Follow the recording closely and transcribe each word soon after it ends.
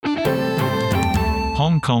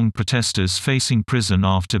Hong Kong protesters facing prison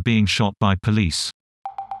after being shot by police.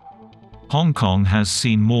 Hong Kong has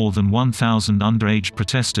seen more than 1,000 underage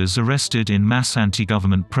protesters arrested in mass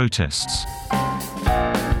anti-government protests.